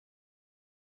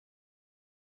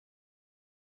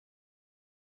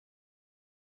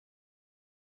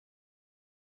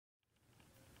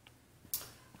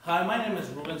Hi, my name is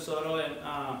Ruben Soto,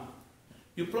 and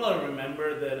you probably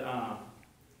remember that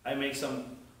I made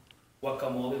some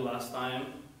guacamole last time.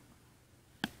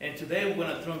 And today we're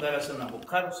going to turn that as an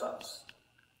avocado sauce.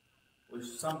 Which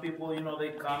some people, they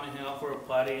come and hang out for a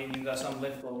party and you got some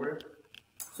leftover.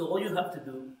 So all you have to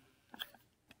do,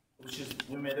 which is,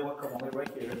 we made the guacamole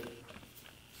right here.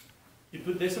 You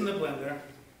put this in the blender.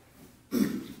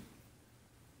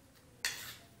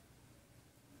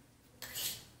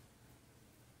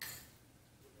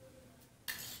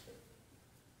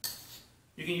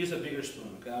 You can use a bigger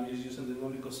spoon, okay? I'm just using this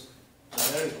one because,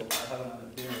 there you go, I have another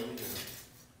bigger over here.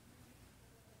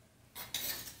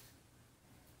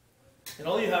 And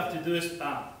all you have to do is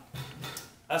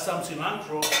add some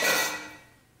cilantro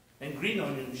and green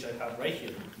onion, which I have right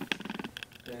here.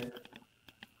 Okay.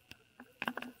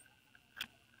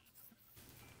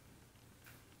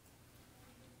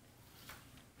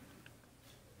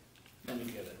 Let me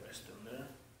get the rest in there.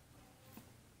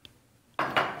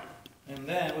 And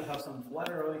then we have some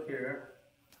water over here.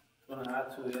 I'm gonna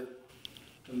add to it,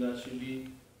 and that should be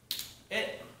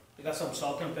it. I got some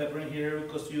salt and pepper in here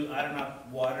because you add enough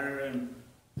water and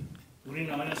green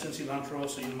onions and cilantro,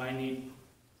 so you might need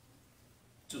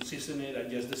to season it,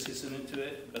 adjust the seasoning to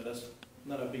it, but that's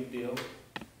not a big deal.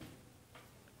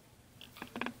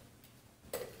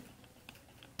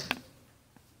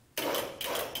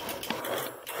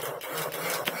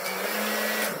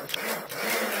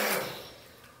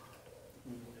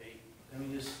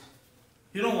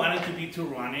 You don't want it to be too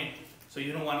runny, so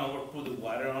you don't want to put the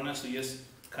water on it, so you just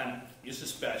kind of use a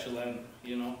spatula and,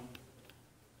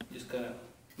 just kind of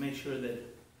make sure that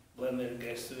blender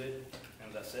gets to it,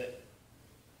 and that's it.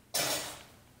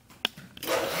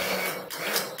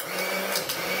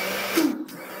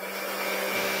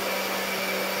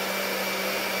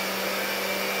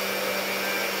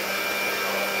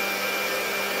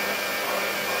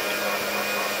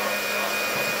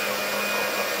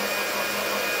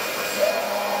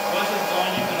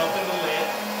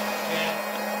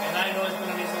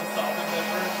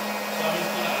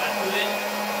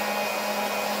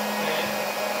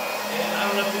 I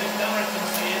don't know if the camera can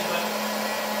see it, but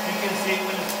you can see it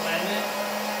when it's blended.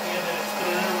 Yeah, that it's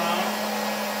turning around.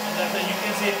 And that's it. You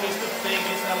can see it it's too thick,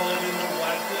 it's got a little bit more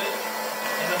water to it.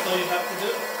 And that's all you have to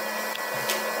do.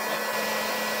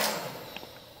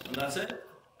 And that's it.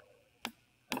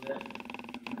 And then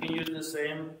you can use the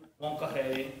same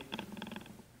guacamole.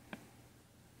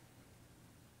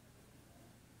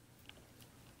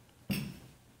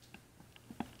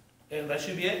 And that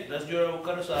should be it. That's your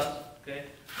avocado sauce. Okay,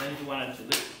 then if you want it to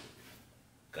look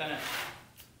kind of,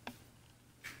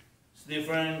 it's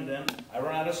different. Then I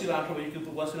run out of cilantro, but you can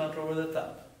put one cilantro over the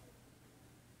top.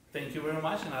 Thank you very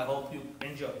much, and I hope you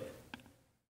enjoy it.